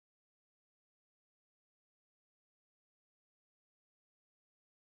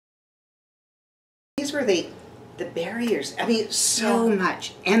things where the barriers, I mean, so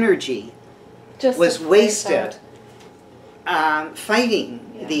much energy Just was to wasted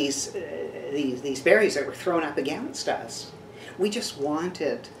fighting Yeah. these barriers that were thrown up against us. We just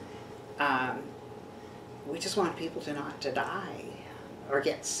wanted people to not to die or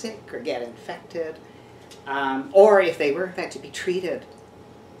get sick or get infected, or if they were infected, be treated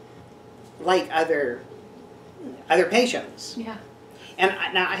like other patients. Yeah. And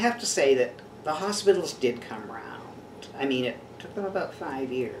now I have to say that the hospitals did come around. I mean, it took them about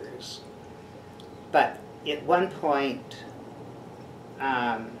 5 years. But at one point,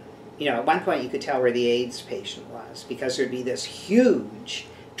 at one point you could tell where the AIDS patient was, because there'd be this huge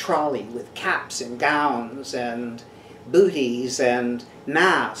trolley with caps and gowns and booties and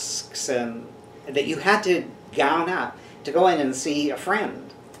masks, and that you had to gown up to go in and see a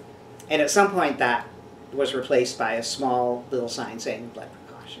friend. And at some point that was replaced by a small little sign saying blood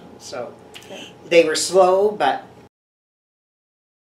precautions. So they were slow, but